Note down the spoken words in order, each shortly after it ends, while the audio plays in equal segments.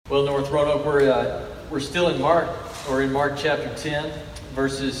Well, North Roanoke, we're still in Mark, or in Mark chapter 10,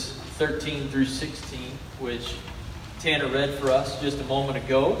 verses 13 through 16, which Tanner read for us just a moment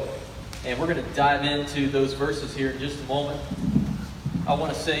ago. And we're going to dive into those verses here in just a moment. I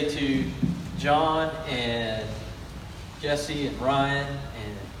want to say to John and Jesse and Ryan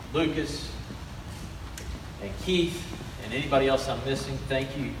and Lucas and Keith and anybody else I'm missing,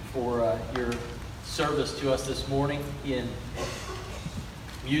 thank you for your service to us this morning in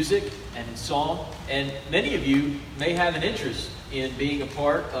music and in song. And many of you may have an interest in being a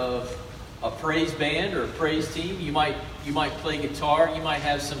part of a praise band or a praise team. You might play guitar. You might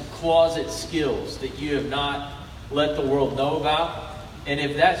have some closet skills that you have not let the world know about. And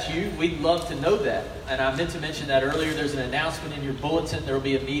if that's you, we'd love to know that. And I meant to mention that earlier. There's an announcement in your bulletin. There will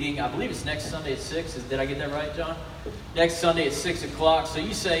be a meeting. I believe it's next Sunday at 6. Did I get that right, John? Next Sunday at 6 o'clock. So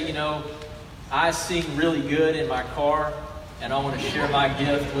you say, I sing really good in my car and I want to share my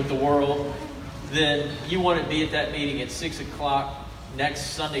gift with the world. Then you want to be at that meeting at 6 o'clock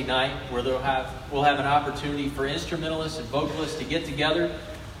next Sunday night, where we'll have an opportunity for instrumentalists and vocalists to get together.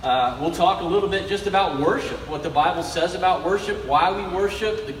 We'll talk a little bit just about worship, what the Bible says about worship, why we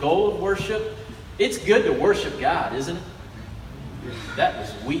worship, the goal of worship. It's good to worship God, isn't it? That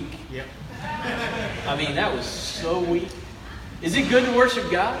was weak. Yep. That was so weak. Is it good to worship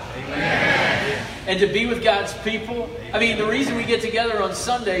God? Amen. And to be with God's people? The reason we get together on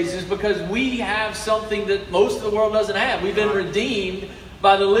Sundays is because we have something that most of the world doesn't have. We've been redeemed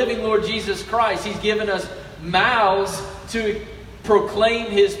by the living Lord Jesus Christ. He's given us mouths to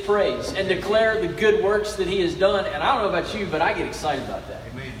proclaim His praise and declare the good works that He has done. And I don't know about you, but I get excited about that.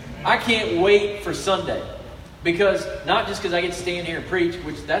 Amen. I can't wait for Sunday. Because, not just because I get to stand here and preach,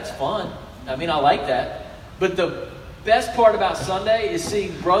 which that's fun. I like that. But the best part about Sunday is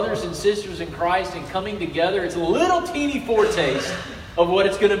seeing brothers and sisters in Christ and coming together. It's a little teeny foretaste of what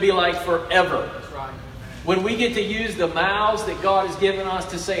it's going to be like forever. That's right. When we get to use the mouths that God has given us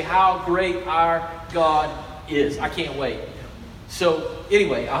to say how great our God is. I can't wait. So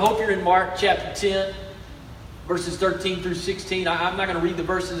anyway, I hope you're in Mark chapter 10, verses 13 through 16. I'm not going to read the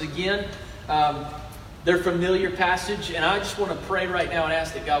verses again. They're a familiar passage, and I just want to pray right now and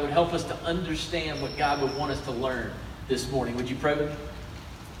ask that God would help us to understand what God would want us to learn this morning. Would you pray with me?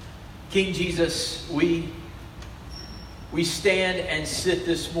 King Jesus, we stand and sit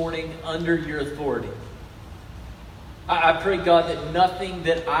this morning under your authority. I pray, God, that nothing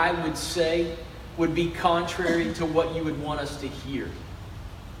that I would say would be contrary to what you would want us to hear.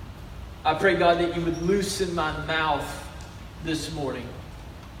 I pray, God, that you would loosen my mouth this morning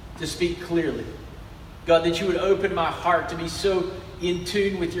to speak clearly. God, that you would open my heart to be so in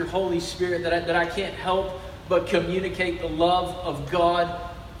tune with your Holy Spirit that I can't help but communicate the love of God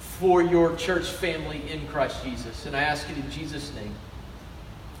for your church family in Christ Jesus. And I ask it in Jesus' name.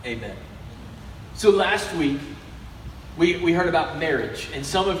 Amen. So last week, we heard about marriage. And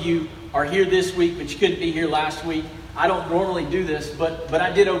some of you are here this week, but you couldn't be here last week. I don't normally do this, but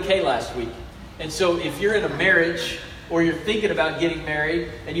I did okay last week. And so if you're in a marriage, or you're thinking about getting married,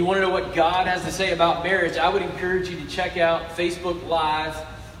 and you want to know what God has to say about marriage, I would encourage you to check out Facebook Live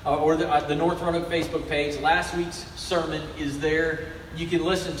or the North Roanoke Facebook page. Last week's sermon is there. You can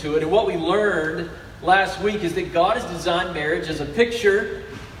listen to it. And what we learned last week is that God has designed marriage as a picture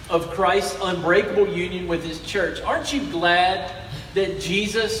of Christ's unbreakable union with His church. Aren't you glad that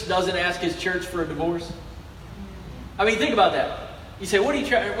Jesus doesn't ask His church for a divorce? Think about that. You say, what are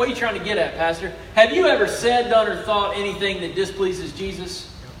you trying to get at, Pastor? Have you ever said, done, or thought anything that displeases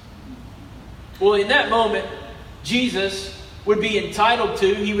Jesus? Well, in that moment, Jesus would be entitled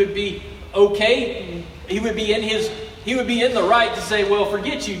to, he would be okay, he would be in the right to say, well,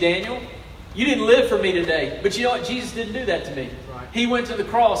 forget you, Daniel. You didn't live for me today. But you know what? Jesus didn't do that to me. Right. He went to the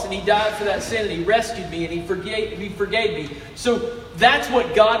cross and He died for that sin and He rescued me and He forgave me. So that's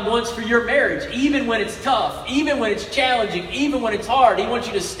what God wants for your marriage. Even when it's tough, even when it's challenging, even when it's hard, He wants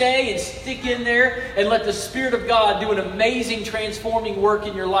you to stay and stick in there and let the Spirit of God do an amazing transforming work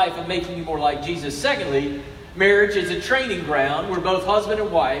in your life and making you more like Jesus. Secondly, marriage is a training ground where both husband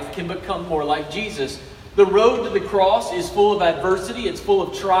and wife can become more like Jesus. The road to the cross is full of adversity. It's full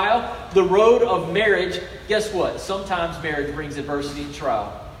of trial. The road of marriage, guess what? Sometimes marriage brings adversity and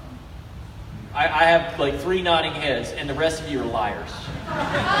trial. I have like 3 nodding heads, and the rest of you are liars.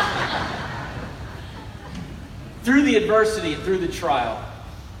 Through the adversity and through the trial,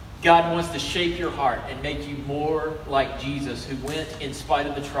 God wants to shape your heart and make you more like Jesus, who went in spite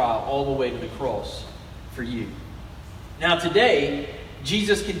of the trial all the way to the cross for you. Now today,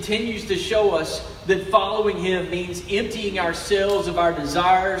 Jesus continues to show us that following him means emptying ourselves of our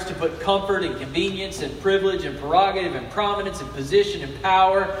desires to put comfort and convenience and privilege and prerogative and prominence and position and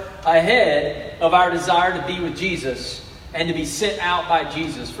power ahead of our desire to be with Jesus and to be sent out by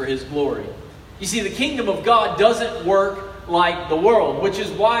Jesus for his glory. You see, the kingdom of God doesn't work like the world, which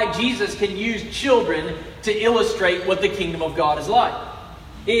is why Jesus can use children to illustrate what the kingdom of God is like.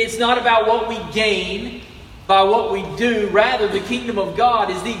 It's not about what we gain by what we do. Rather, the kingdom of God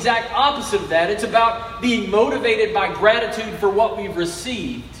is the exact opposite of that. It's about being motivated by gratitude for what we've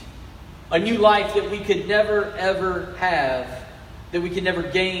received. A new life that we could never, ever have, that we could never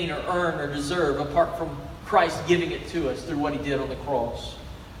gain or earn or deserve apart from Christ giving it to us through what he did on the cross.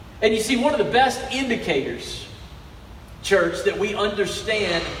 And you see, one of the best indicators, church, that we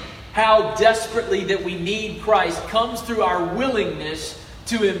understand how desperately that we need Christ comes through our willingness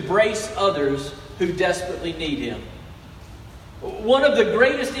to embrace others who desperately need him. One of the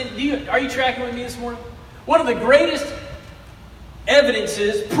greatest, are you tracking with me this morning? One of the greatest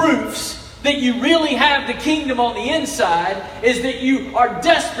evidences, proofs, that you really have the kingdom on the inside is that you are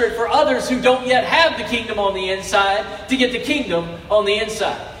desperate for others who don't yet have the kingdom on the inside to get the kingdom on the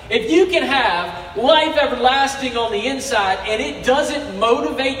inside. If you can have life everlasting on the inside and it doesn't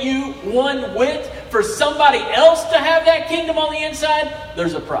motivate you one whit for somebody else to have that kingdom on the inside,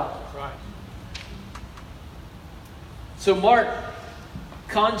 there's a problem. Right. So Mark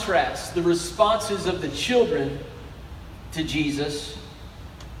contrasts the responses of the children to Jesus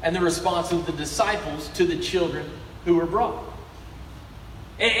and the response of the disciples to the children who were brought.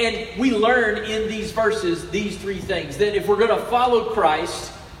 And we learn in these verses these three things. That if we're going to follow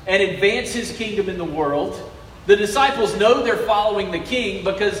Christ and advance his kingdom in the world, the disciples know they're following the king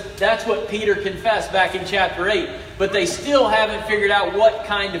because that's what Peter confessed back in chapter 8. But they still haven't figured out what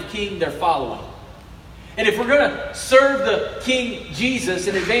kind of king they're following. And if we're going to serve the King Jesus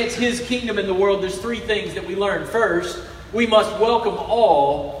and advance his kingdom in the world, there's three things that we learn. First, we must welcome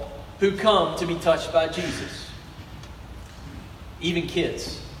all who come to be touched by Jesus. Even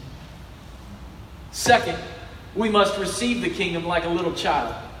kids. Second, we must receive the kingdom like a little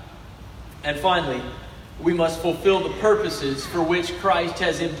child. And finally, we must fulfill the purposes for which Christ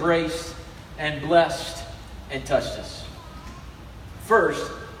has embraced and blessed and touched us. First,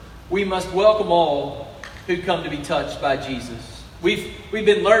 we must welcome all who come to be touched by Jesus. We've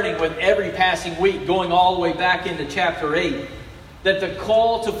been learning with every passing week, going all the way back into chapter 8, that the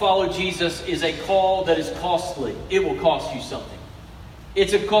call to follow Jesus is a call that is costly. It will cost you something.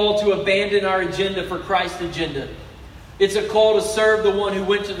 It's a call to abandon our agenda for Christ's agenda. It's a call to serve the one who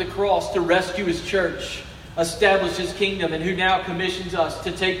went to the cross to rescue his church, establish his kingdom, and who now commissions us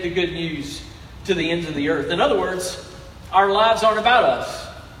to take the good news to the ends of the earth. In other words, our lives aren't about us.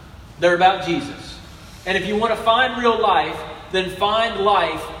 They're about Jesus. And if you want to find real life, then find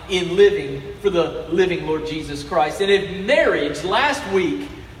life in living for the living Lord Jesus Christ. And if marriage last week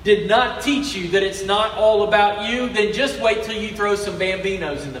did not teach you that it's not all about you, then just wait till you throw some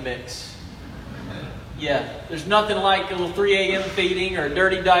bambinos in the mix. Yeah, there's nothing like a little 3 a.m. feeding or a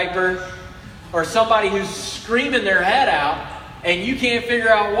dirty diaper or somebody who's screaming their head out and you can't figure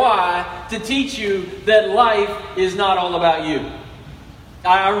out why, to teach you that life is not all about you.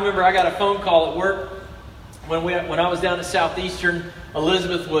 I remember I got a phone call at work when I was down at Southeastern.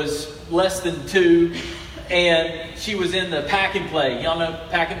 Elizabeth was less than 2, and she was in the Pack and Play. Y'all know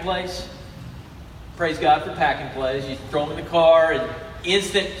Pack and Plays? Praise God for Pack and Plays. You throw them in the car and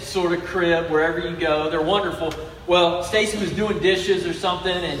instant sort of crib wherever you go. They're wonderful. Well, Stacy was doing dishes or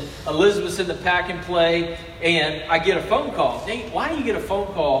something, and Elizabeth's in the Pack and Play, and I get a phone call. Nate, why do you get a phone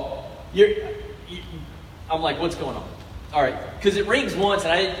call? I'm like, what's going on? All right, because it rings once,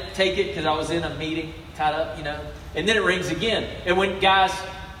 and I didn't take it because I was in a meeting, tied up, and then it rings again. And when, guys,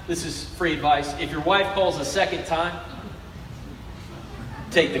 this is free advice, if your wife calls a second time,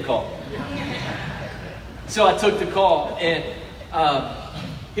 take the call. So I took the call, and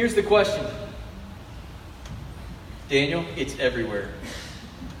here's the question. Daniel, it's everywhere.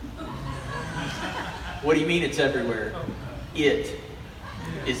 What do you mean it's everywhere? It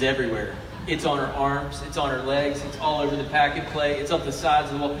is everywhere. It's on her arms. It's on her legs. It's all over the Pack and Play. It's up the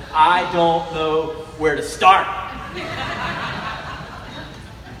sides of the wall. I don't know where to start.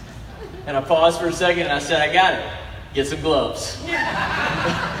 And I paused for a second and I said, I got it. Get some gloves.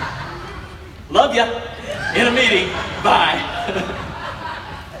 Love ya. In a meeting. Bye.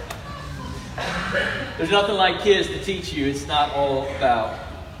 There's nothing like kids to teach you it's not all about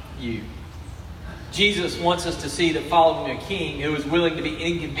you. Jesus wants us to see that following a king who is willing to be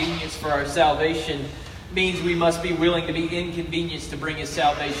inconvenienced for our salvation means we must be willing to be inconvenienced to bring His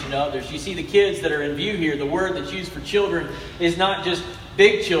salvation to others. You see, the kids that are in view here, the word that's used for children is not just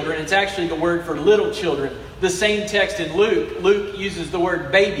big children. It's actually the word for little children. The same text in Luke uses the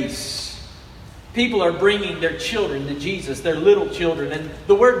word babies. People are bringing their children to Jesus, their little children. And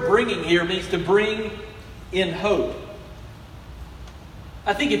the word bringing here means to bring in hope.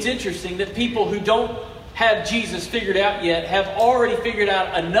 I think it's interesting that people who don't have Jesus figured out yet have already figured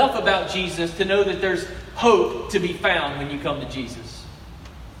out enough about Jesus to know that there's hope to be found when you come to Jesus.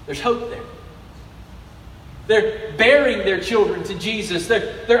 There's hope there. They're bearing their children to Jesus.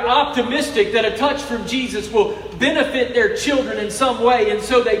 They're optimistic that a touch from Jesus will benefit their children in some way, and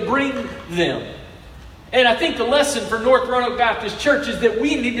so they bring them. And I think the lesson for North Roanoke Baptist Church is that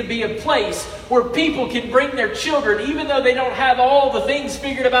we need to be a place where people can bring their children, even though they don't have all the things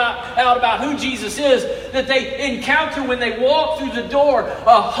figured out about who Jesus is, that they encounter when they walk through the door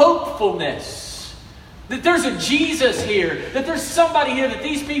a hopefulness. That there's a Jesus here, that there's somebody here that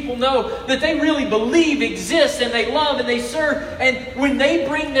these people know that they really believe exists and they love and they serve. And when they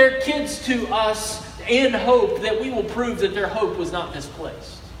bring their kids to us in hope, that we will prove that their hope was not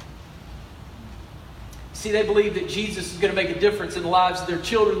misplaced. See, they believe that Jesus is going to make a difference in the lives of their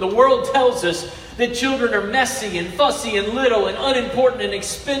children. The world tells us that children are messy and fussy and little and unimportant and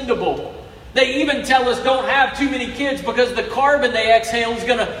expendable. They even tell us don't have too many kids because the carbon they exhale is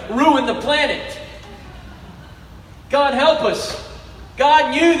going to ruin the planet. God help us.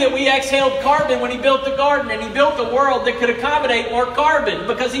 God knew that we exhaled carbon when He built the garden, and He built a world that could accommodate more carbon,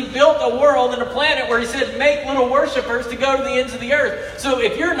 because He built a world and a planet where He said, make little worshipers to go to the ends of the earth. So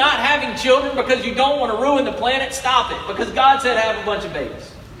if you're not having children because you don't want to ruin the planet, stop it, because God said have a bunch of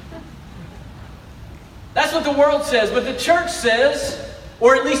babies. That's what the world says, but the church says,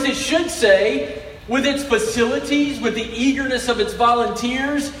 or at least it should say, with its facilities, with the eagerness of its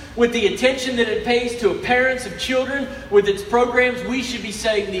volunteers, with the attention that it pays to parents of children, with its programs, we should be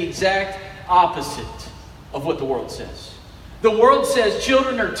saying the exact opposite of what the world says. The world says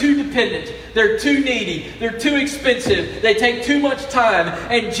children are too dependent, they're too needy, they're too expensive, they take too much time.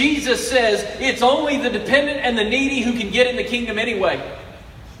 And Jesus says it's only the dependent and the needy who can get in the kingdom anyway.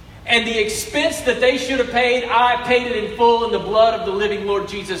 And the expense that they should have paid, I paid it in full in the blood of the living Lord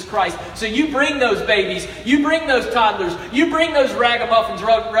Jesus Christ. So you bring those babies, you bring those toddlers, you bring those ragamuffins,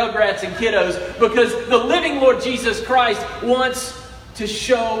 rugrats, and kiddos, because the living Lord Jesus Christ wants to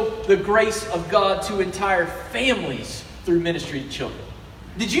show the grace of God to entire families through ministry to children.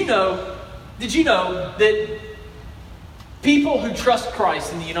 Did you know that people who trust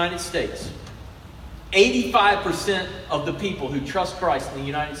Christ in the United States, 85% of the people who trust Christ in the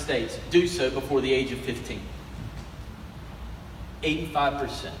United States do so before the age of 15.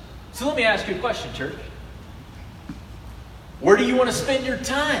 85%. So let me ask you a question, church. Where do you want to spend your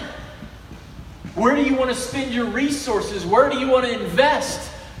time? Where do you want to spend your resources? Where do you want to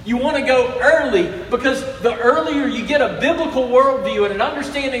invest? You want to go early, because the earlier you get a biblical worldview and an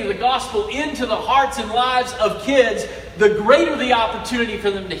understanding of the gospel into the hearts and lives of kids, the greater the opportunity for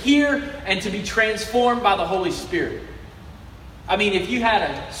them to hear and to be transformed by the Holy Spirit. I mean, if you had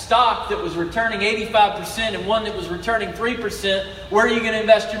a stock that was returning 85% and one that was returning 3%, where are you going to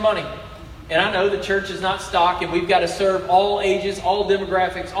invest your money? And I know the church is not stock, and we've got to serve all ages, all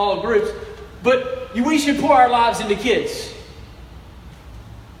demographics, all groups, but we should pour our lives into kids.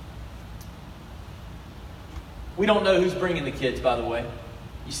 We don't know who's bringing the kids, by the way.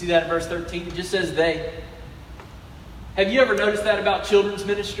 You see that in verse 13? It just says they. Have you ever noticed that about children's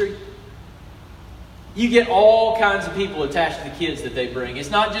ministry? You get all kinds of people attached to the kids that they bring. It's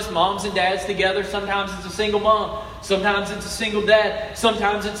not just moms and dads together. Sometimes it's a single mom. Sometimes it's a single dad.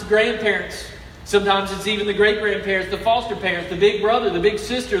 Sometimes it's grandparents. Sometimes it's even the great-grandparents, the foster parents, the big brother, the big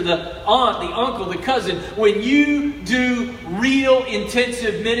sister, the aunt, the uncle, the cousin. When you do real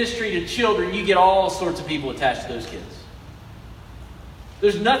intensive ministry to children, you get all sorts of people attached to those kids.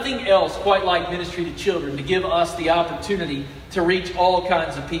 There's nothing else quite like ministry to children to give us the opportunity to reach all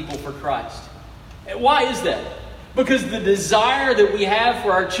kinds of people for Christ. And why is that? Because the desire that we have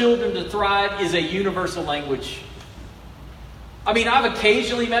for our children to thrive is a universal language. I mean, I've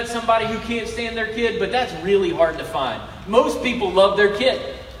occasionally met somebody who can't stand their kid, but that's really hard to find. Most people love their kid.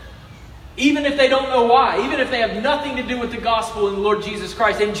 Even if they don't know why. Even if they have nothing to do with the gospel and the Lord Jesus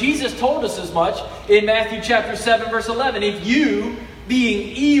Christ. And Jesus told us as much in Matthew chapter 7, verse 11. If you,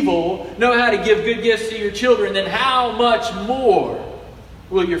 being evil, know how to give good gifts to your children, then how much more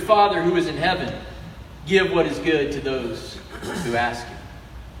will your Father who is in heaven give what is good to those who ask Him?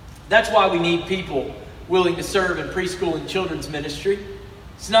 That's why we need people willing to serve in preschool and children's ministry.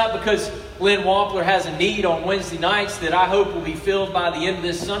 It's not because Lynn Wampler has a need on Wednesday nights that I hope will be filled by the end of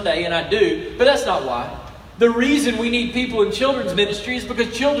this Sunday, and I do, but that's not why. The reason we need people in children's ministry is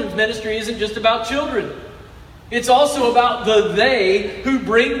because children's ministry isn't just about children. It's also about the they who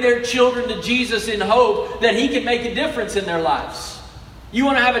bring their children to Jesus in hope that He can make a difference in their lives. You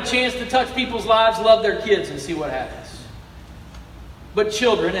want to have a chance to touch people's lives, love their kids and see what happens. But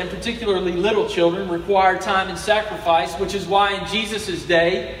children, and particularly little children, require time and sacrifice, which is why in Jesus'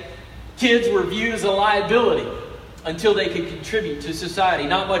 day, kids were viewed as a liability until they could contribute to society.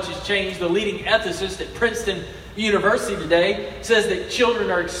 Not much has changed. The leading ethicist at Princeton University today says that children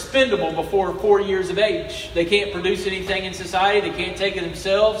are expendable before 4 years of age. They can't produce anything in society. They can't take it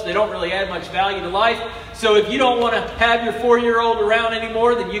themselves. They don't really add much value to life. So if you don't want to have your 4-year-old around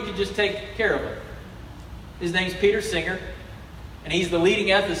anymore, then you can just take care of him. His name's Peter Singer, and he's the leading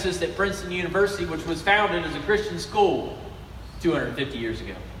ethicist at Princeton University, which was founded as a Christian school 250 years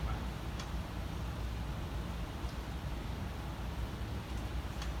ago.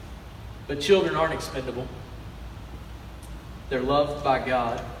 But children aren't expendable. They're loved by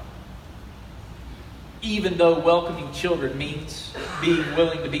God. Even though welcoming children means being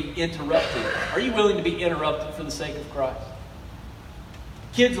willing to be interrupted. Are you willing to be interrupted for the sake of Christ?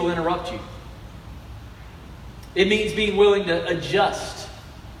 Kids will interrupt you. It means being willing to adjust.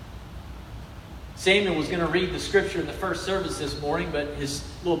 Samuel was going to read the scripture in the first service this morning, but his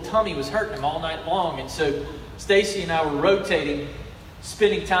little tummy was hurting him all night long. And so Stacy and I were rotating,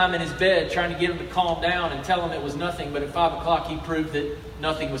 spending time in his bed, trying to get him to calm down and tell him it was nothing. But at 5 o'clock, he proved that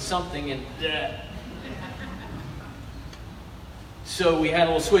nothing was something. And so we had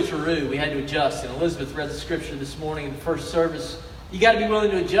a little switcheroo. We had to adjust. And Elizabeth read the scripture this morning in the first service. You got to be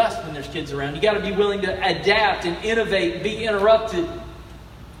willing to adjust when there's kids around. You got to be willing to adapt and innovate and be interrupted.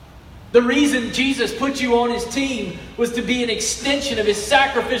 The reason Jesus put you on His team was to be an extension of His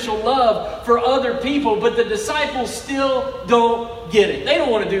sacrificial love for other people. But the disciples still don't get it. They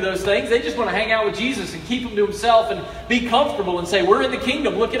don't want to do those things. They just want to hang out with Jesus and keep Him to Himself and be comfortable and say, we're in the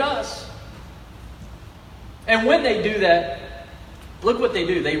kingdom, look at us. And when they do that, look what they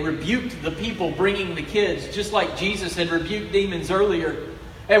do. They rebuked the people bringing the kids, just like Jesus had rebuked demons earlier.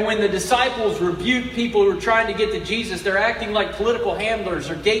 And when the disciples rebuke people who are trying to get to Jesus, they're acting like political handlers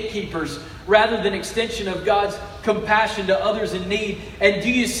or gatekeepers rather than extension of God's compassion to others in need. And do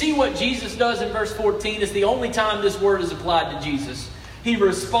you see what Jesus does in verse 14? It's the only time this word is applied to Jesus. He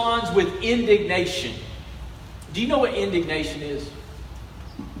responds with indignation. Do you know what indignation is?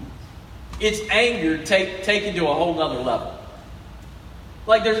 It's anger taken to a whole nother level.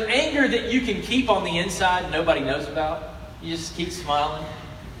 Like there's anger that you can keep on the inside and nobody knows about. You just keep smiling.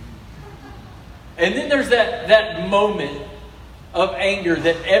 And then there's that moment of anger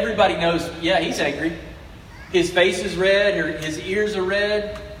that everybody knows, yeah, he's angry. His face is red or his ears are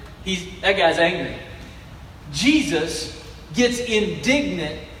red. That guy's angry. Jesus gets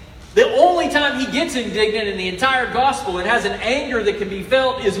indignant. The only time He gets indignant in the entire gospel and has an anger that can be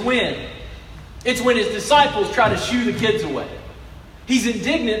felt is when? It's when His disciples try to shoo the kids away. He's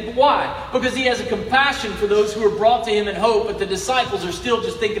indignant, but why? Because He has a compassion for those who are brought to Him in hope, but the disciples are still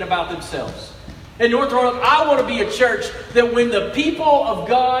just thinking about themselves. In North Roanoke, I want to be a church that when the people of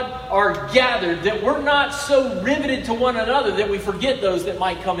God are gathered, that we're not so riveted to one another that we forget those that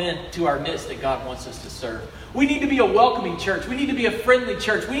might come into our midst that God wants us to serve. We need to be a welcoming church. We need to be a friendly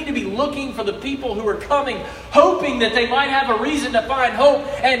church. We need to be looking for the people who are coming, hoping that they might have a reason to find hope,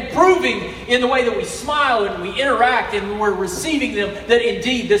 and proving in the way that we smile and we interact and we're receiving them that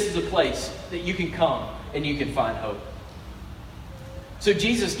indeed this is a place that you can come and you can find hope. So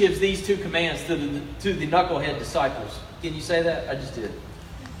Jesus gives these two commands to the knucklehead disciples. Can you say that? I just did.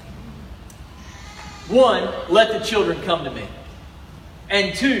 1, let the children come to me.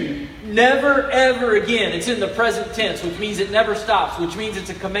 And 2, never ever again. It's in the present tense, which means it never stops, which means it's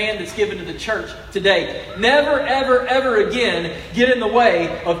a command that's given to the church today. Never ever ever again get in the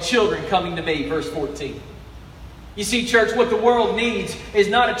way of children coming to me. Verse 14. You see, church, what the world needs is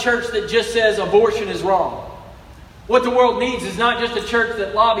not a church that just says abortion is wrong. What the world needs is not just a church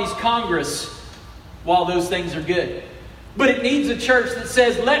that lobbies Congress while those things are good. But it needs a church that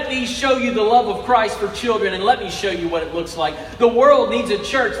says, let me show you the love of Christ for children and let me show you what it looks like. The world needs a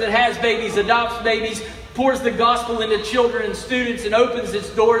church that has babies, adopts babies, pours the gospel into children and students, and opens its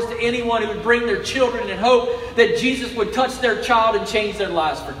doors to anyone who would bring their children in hope that Jesus would touch their child and change their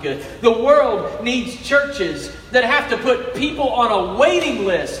lives for good. The world needs churches that have to put people on a waiting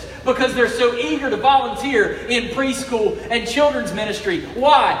list because they're so eager to volunteer in preschool and children's ministry.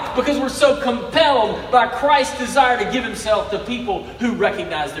 Why? Because we're so compelled by Christ's desire to give Himself to people who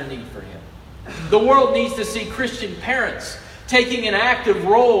recognize their need for Him. The world needs to see Christian parents taking an active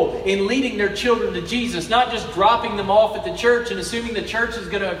role in leading their children to Jesus, not just dropping them off at the church and assuming the church is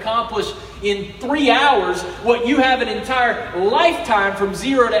going to accomplish in 3 hours what you have an entire lifetime from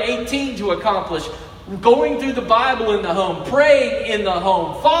 0 to 18 to accomplish. Going through the Bible in the home, praying in the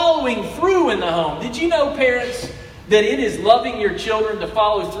home, following through in the home. Did you know, parents, that it is loving your children to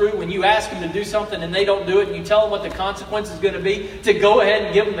follow through when you ask them to do something and they don't do it and you tell them what the consequence is going to be, to go ahead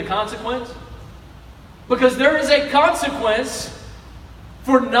and give them the consequence? Because there is a consequence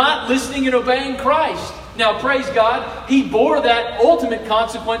for not listening and obeying Christ. Now, praise God, He bore that ultimate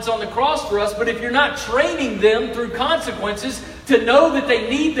consequence on the cross for us, but if you're not training them through consequences to know that they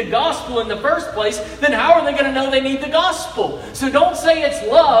need the gospel in the first place, then how are they going to know they need the gospel? So don't say it's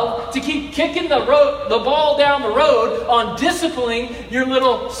love to keep kicking the ball down the road on disciplining your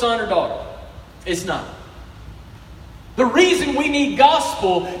little son or daughter. It's not. The reason we need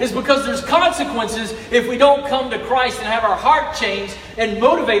gospel is because there's consequences if we don't come to Christ and have our heart changed and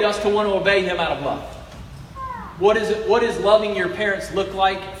motivate us to want to obey Him out of love. What does loving your parents look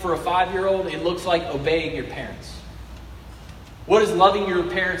like for a 5-year-old? It looks like obeying your parents. What does loving your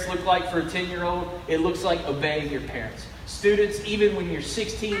parents look like for a 10-year-old? It looks like obeying your parents. Students, even when you're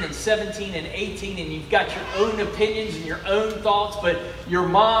 16 and 17 and 18 and you've got your own opinions and your own thoughts, but your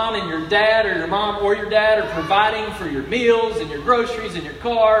mom and your dad or your mom or your dad are providing for your meals and your groceries and your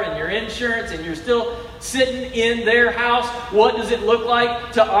car and your insurance, and you're still sitting in their house, what does it look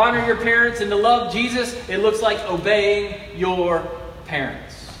like to honor your parents and to love Jesus? It looks like obeying your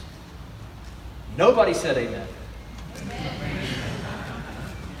parents. Nobody said amen.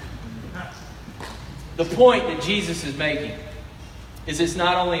 The point that Jesus is making is it's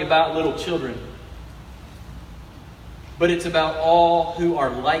not only about little children, but it's about all who are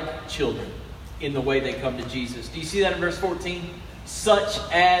like children in the way they come to Jesus. Do you see that in verse 14? Such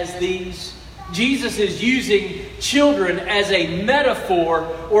as these. Jesus is using children as a metaphor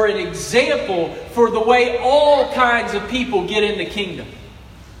or an example for the way all kinds of people get in the kingdom.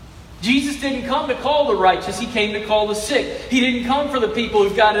 Jesus didn't come to call the righteous. He came to call the sick. He didn't come for the people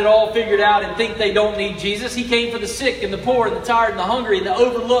who've got it all figured out and think they don't need Jesus. He came for the sick and the poor and the tired and the hungry and the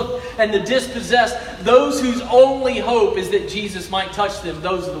overlooked and the dispossessed. Those whose only hope is that Jesus might touch them.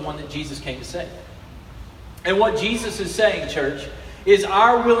 Those are the ones that Jesus came to save. And what Jesus is saying, church, is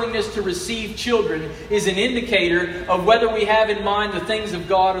our willingness to receive children is an indicator of whether we have in mind the things of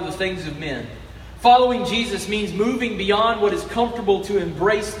God or the things of men. Following Jesus means moving beyond what is comfortable to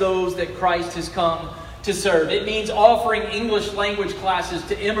embrace those that Christ has come to serve. It means offering English language classes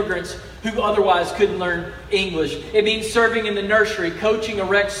to immigrants who otherwise couldn't learn English. It means serving in the nursery, coaching a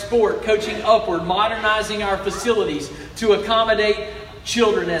rec sport, coaching upward, modernizing our facilities to accommodate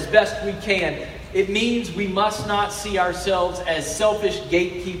children as best we can. It means we must not see ourselves as selfish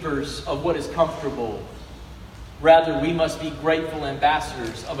gatekeepers of what is comfortable. Rather, we must be grateful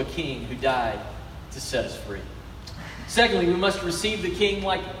ambassadors of a King who died to set us free. Secondly, we must receive the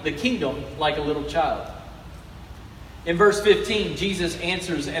kingdom like a little child. In verse 15, Jesus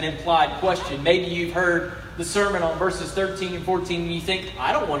answers an implied question. Maybe you've heard the sermon on verses 13 and 14 and you think,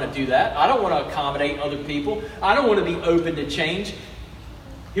 I don't want to do that. I don't want to accommodate other people. I don't want to be open to change.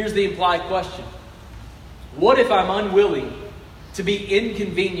 Here's the implied question. What if I'm unwilling to be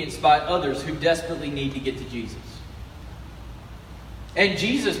inconvenienced by others who desperately need to get to Jesus? And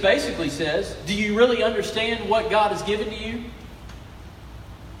Jesus basically says, do you really understand what God has given to you?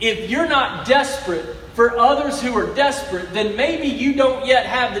 If you're not desperate for others who are desperate, then maybe you don't yet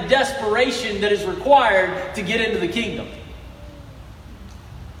have the desperation that is required to get into the kingdom.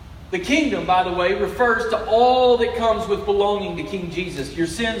 The kingdom, by the way, refers to all that comes with belonging to King Jesus. Your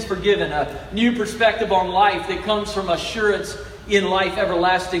sins forgiven, a new perspective on life that comes from assurance in life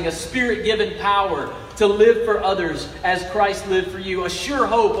everlasting, a Spirit-given power to live for others as Christ lived for you, a sure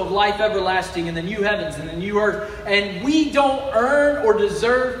hope of life everlasting in the new heavens and the new earth. And we don't earn or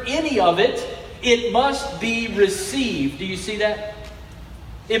deserve any of it. It must be received. Do you see that?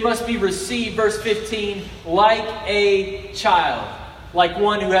 It must be received, verse 15, like a child. Like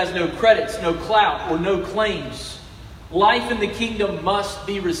one who has no credits, no clout, or no claims. Life in the kingdom must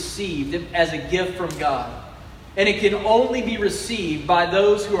be received as a gift from God. And it can only be received by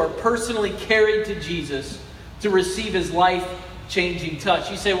those who are personally carried to Jesus to receive His life-changing touch.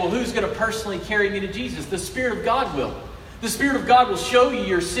 You say, well, who's going to personally carry me to Jesus? The Spirit of God will. The Spirit of God will show you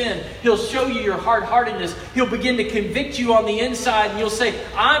your sin. He'll show you your hard-heartedness. He'll begin to convict you on the inside. And you'll say,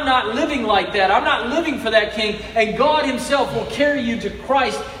 I'm not living like that. I'm not living for that King. And God Himself will carry you to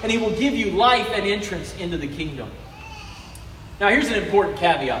Christ. And He will give you life and entrance into the kingdom. Now here's an important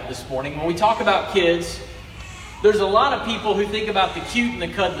caveat this morning. When we talk about kids, there's a lot of people who think about the cute and the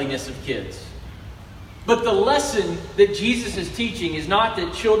cuddliness of kids. But the lesson that Jesus is teaching is not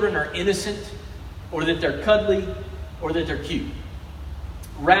that children are innocent, or that they're cuddly, or that they're cute.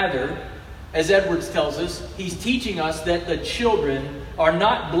 Rather, as Edwards tells us, he's teaching us that the children are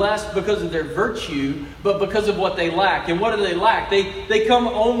not blessed because of their virtue, but because of what they lack. And what do they lack? They come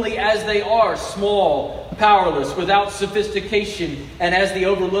only as they are, small, powerless, without sophistication, and as the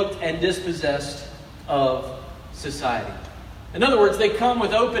overlooked and dispossessed of society. In other words, they come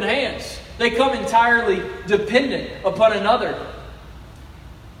with open hands. They come entirely dependent upon another.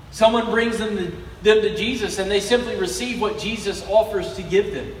 Someone brings them to Jesus, and they simply receive what Jesus offers to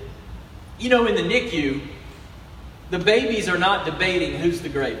give them. You know, in the NICU, the babies are not debating who's the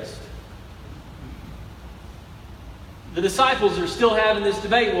greatest. The disciples are still having this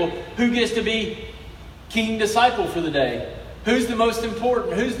debate. Well, who gets to be king disciple for the day? Who's the most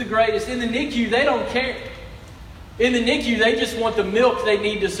important? Who's the greatest? In the NICU, they don't care. In the NICU, they just want the milk they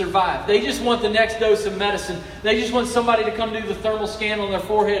need to survive. They just want the next dose of medicine. They just want somebody to come do the thermal scan on their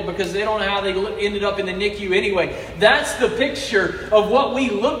forehead because they don't know how they ended up in the NICU anyway. That's the picture of what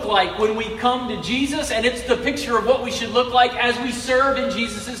we look like when we come to Jesus, and it's the picture of what we should look like as we serve in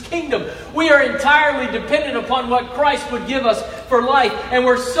Jesus' kingdom. We are entirely dependent upon what Christ would give us for life, and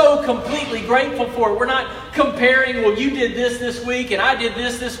we're so completely grateful for it. We're not comparing, well, you did this week, and I did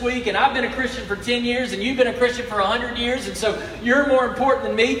this week, and I've been a Christian for 10 years, and you've been a Christian for 100 years, and so you're more important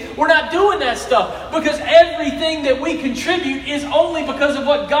than me. We're not doing that stuff, because everything that we contribute is only because of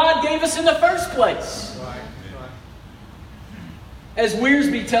what God gave us in the first place. As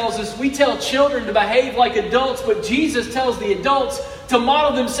Wiersbe tells us, we tell children to behave like adults, but Jesus tells the adults to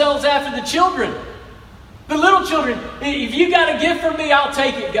model themselves after the children. The little children, if you got a gift from me, I'll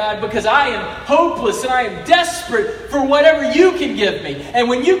take it, God, because I am hopeless and I am desperate for whatever you can give me. And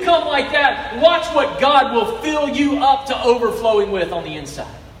when you come like that, watch what God will fill you up to overflowing with on the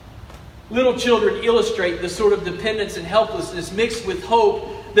inside. Little children illustrate the sort of dependence and helplessness mixed with hope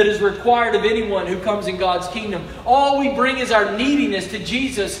that is required of anyone who comes in God's kingdom. All we bring is our neediness to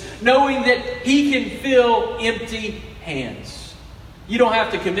Jesus, knowing that He can fill empty hands. You don't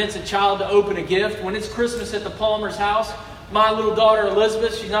have to convince a child to open a gift. When it's Christmas at the Palmer's house, my little daughter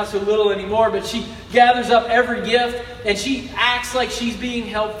Elizabeth, she's not so little anymore, but she gathers up every gift and she acts like she's being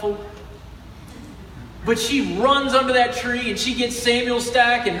helpful. But she runs under that tree and she gets Samuel's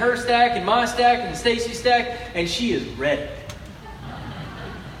stack and her stack and my stack and Stacy's stack, and she is ready.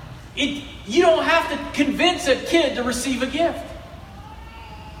 You don't have to convince a kid to receive a gift.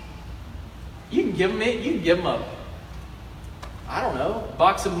 You can give them a I don't know, a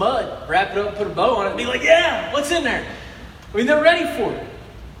box of mud, wrap it up, put a bow on it, and be like, yeah, what's in there? I mean, they're ready for it.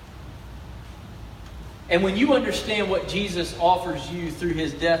 And when you understand what Jesus offers you through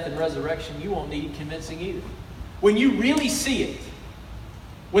His death and resurrection, you won't need convincing either. When you really see it,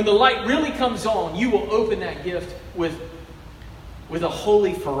 when the light really comes on, you will open that gift with a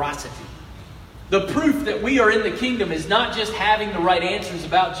holy ferocity. The proof that we are in the kingdom is not just having the right answers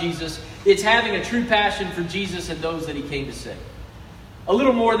about Jesus, it's having a true passion for Jesus and those that He came to save. A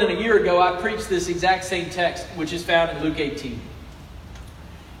little more than a year ago, I preached this exact same text, which is found in Luke 18.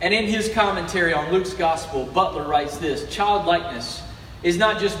 And in his commentary on Luke's Gospel, Butler writes this: childlikeness is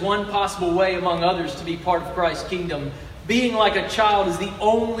not just one possible way among others to be part of Christ's kingdom. Being like a child is the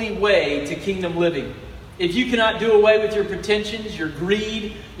only way to kingdom living. If you cannot do away with your pretensions, your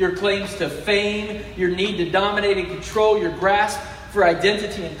greed, your claims to fame, your need to dominate and control, your grasp for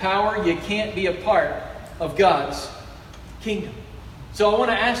identity and power, you can't be a part of God's kingdom. So I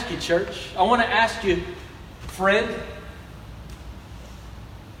want to ask you, church, I want to ask you, friend,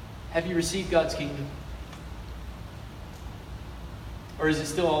 have you received God's kingdom? Or is it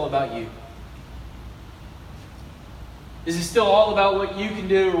still all about you? Is it still all about what you can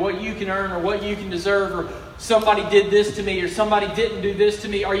do or what you can earn or what you can deserve, or somebody did this to me or somebody didn't do this to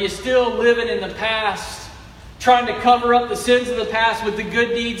me? Are you still living in the past, trying to cover up the sins of the past with the good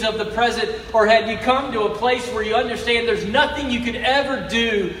deeds of the present? Or have you come to a place where you understand there's nothing you could ever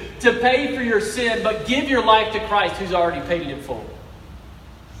do to pay for your sin but give your life to Christ who's already paid it in full?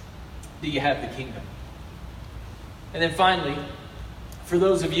 Do you have the kingdom? And then finally, for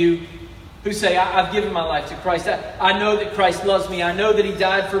those of you who say, I've given my life to Christ, I know that Christ loves me, I know that He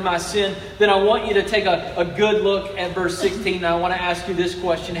died for my sin, then I want you to take a good look at verse 16. And I want to ask you this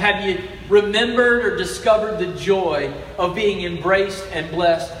question: have you remembered or discovered the joy of being embraced and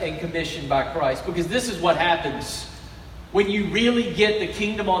blessed and commissioned by Christ? Because this is what happens when you really get the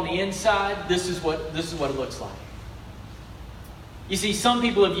kingdom on the inside. This is what it looks like. You see, some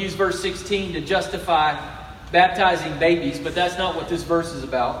people have used verse 16 to justify baptizing babies, but that's not what this verse is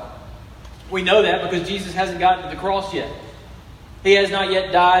about. We know that because Jesus hasn't gotten to the cross yet. He has not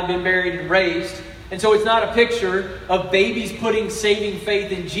yet died, been buried, and raised. And so it's not a picture of babies putting saving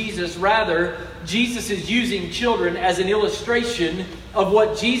faith in Jesus. Rather, Jesus is using children as an illustration of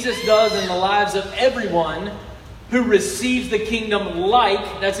what Jesus does in the lives of everyone who receives the kingdom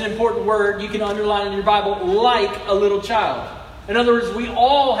like, that's an important word, you can underline in your Bible, like a little child. In other words, we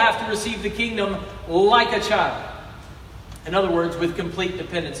all have to receive the kingdom like a child. In other words, with complete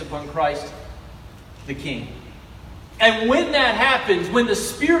dependence upon Christ, the King. And when that happens, when the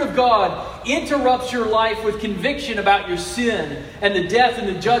Spirit of God interrupts your life with conviction about your sin and the death and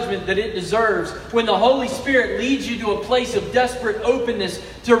the judgment that it deserves, when the Holy Spirit leads you to a place of desperate openness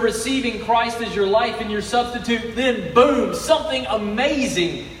to receiving Christ as your life and your substitute, then boom, something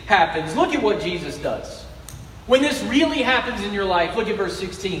amazing happens. Look at what Jesus does. When this really happens in your life, look at verse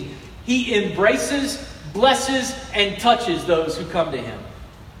 16. He embraces, blesses, and touches those who come to Him.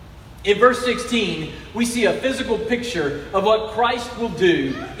 In verse 16, we see a physical picture of what Christ will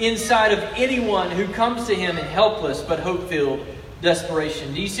do inside of anyone who comes to Him in helpless but hope-filled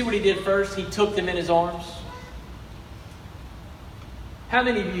desperation. Do you see what He did first? He took them in His arms. How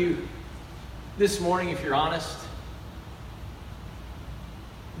many of you this morning, if you're honest,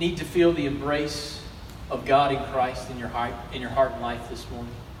 need to feel the embrace of God in Christ in your heart and life this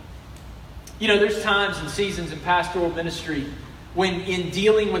morning? You know, there's times and seasons in pastoral ministry when in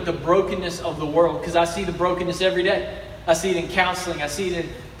dealing with the brokenness of the world, because I see the brokenness every day. I see it in counseling. I see it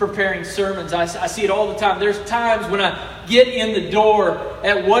in preparing sermons. I see it all the time. There's times when I get in the door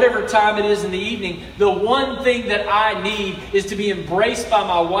at whatever time it is in the evening, the one thing that I need is to be embraced by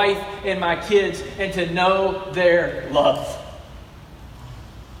my wife and my kids and to know their love.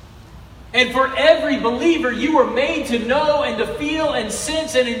 And for every believer, you are made to know and to feel and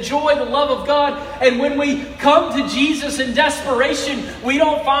sense and enjoy the love of God. And when we come to Jesus in desperation, we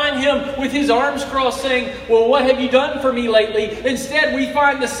don't find Him with His arms crossed saying, well, what have you done for me lately? Instead, we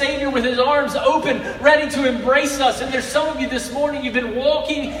find the Savior with His arms open, ready to embrace us. And there's some of you this morning, you've been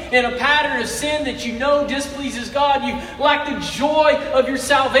walking in a pattern of sin that you know displeases God. You lack the joy of your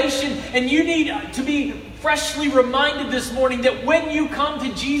salvation. And you need to be freshly reminded this morning that when you come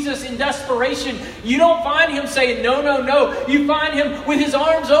to Jesus in desperation, you don't find Him saying, no, no, no. You find Him with His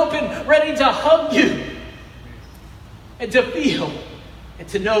arms open, ready to hug you and to feel and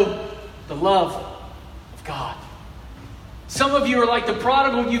to know the love of God. Some of you are like the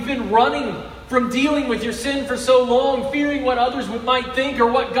prodigal. You've been running from dealing with your sin for so long, fearing what others might think or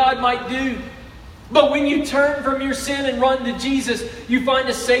what God might do. But when you turn from your sin and run to Jesus, you find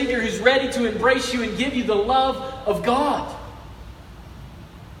a Savior who's ready to embrace you and give you the love of God.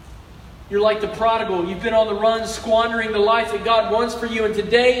 You're like the prodigal. You've been on the run, squandering the life that God wants for you. And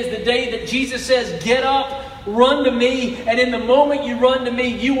today is the day that Jesus says, get up, run to me. And in the moment you run to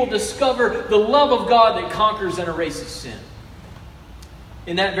me, you will discover the love of God that conquers and erases sin.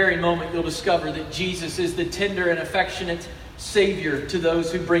 In that very moment, you'll discover that Jesus is the tender and affectionate Savior to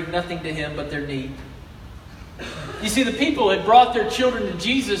those who bring nothing to Him but their need. You see, the people had brought their children to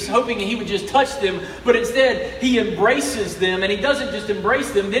Jesus hoping He would just touch them, but instead He embraces them, and He doesn't just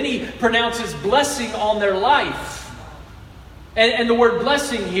embrace them, then He pronounces blessing on their life. And the word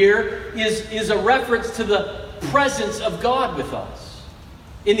blessing here is a reference to the presence of God with us.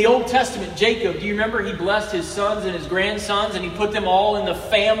 In the Old Testament, Jacob, do you remember he blessed his sons and his grandsons and he put them all in the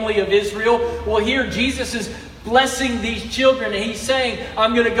family of Israel? Well, here Jesus is blessing these children and He's saying,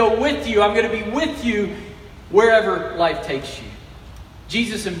 I'm going to go with you. I'm going to be with you wherever life takes you.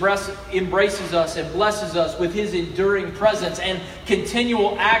 Jesus embraces us and blesses us with His enduring presence and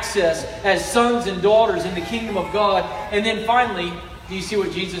continual access as sons and daughters in the kingdom of God. And then finally, do you see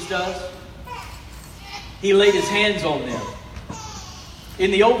what Jesus does? He laid His hands on them.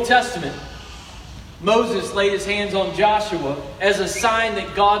 In the Old Testament, Moses laid his hands on Joshua as a sign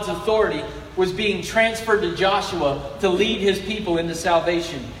that God's authority was being transferred to Joshua to lead his people into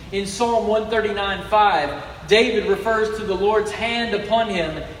salvation. In Psalm 139:5, David refers to the Lord's hand upon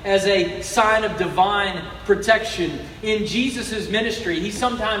him as a sign of divine protection. In Jesus' ministry, He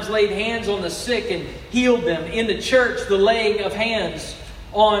sometimes laid hands on the sick and healed them. In the church, the laying of hands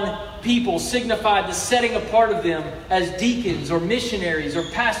on people signified the setting apart of them as deacons or missionaries or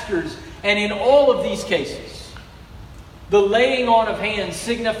pastors. And in all of these cases, the laying on of hands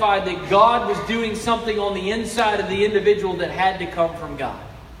signified that God was doing something on the inside of the individual that had to come from God.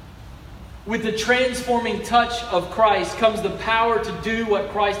 With the transforming touch of Christ comes the power to do what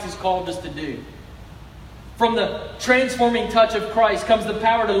Christ has called us to do. From the transforming touch of Christ comes the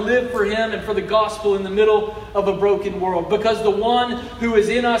power to live for Him and for the gospel in the middle of a broken world. Because the one who is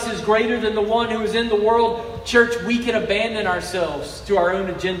in us is greater than the one who is in the world, church, we can abandon ourselves to our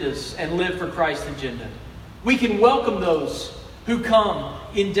own agendas and live for Christ's agenda. We can welcome those who come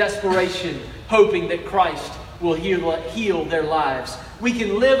in desperation, hoping that Christ will heal their lives. We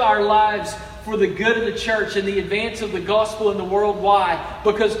can live our lives for the good of the church and the advance of the gospel in the world. Why?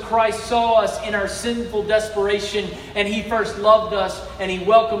 Because Christ saw us in our sinful desperation, and He first loved us, and He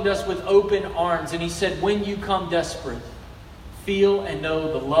welcomed us with open arms. And He said, when you come desperate, feel and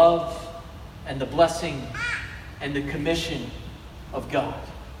know the love and the blessing and the commission of God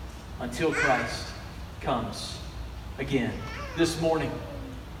until Christ comes again. This morning,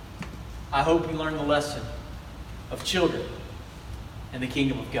 I hope you learn the lesson of children and the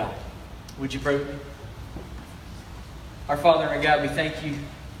kingdom of God. Would you pray with me? Our Father and our God, we thank you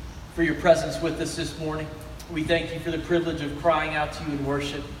for your presence with us this morning. We thank you for the privilege of crying out to you in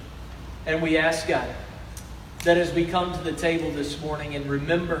worship. And we ask, God, that as we come to the table this morning and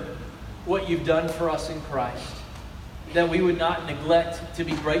remember what you've done for us in Christ, that we would not neglect to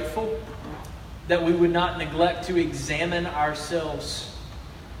be grateful, that we would not neglect to examine ourselves.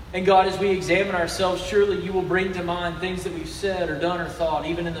 And God, as we examine ourselves, surely you will bring to mind things that we've said or done or thought,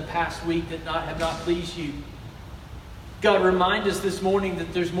 even in the past week, that have not pleased you. God, remind us this morning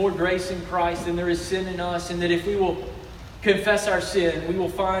that there's more grace in Christ than there is sin in us, and that if we will confess our sin, we will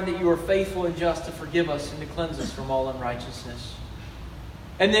find that you are faithful and just to forgive us and to cleanse us from all unrighteousness.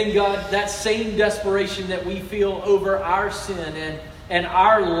 And then, God, that same desperation that we feel over our sin and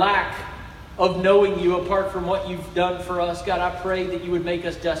our lack of knowing you apart from what you've done for us, God, I pray that you would make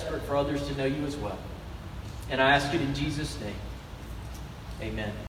us desperate for others to know you as well. And I ask it in Jesus' name. Amen.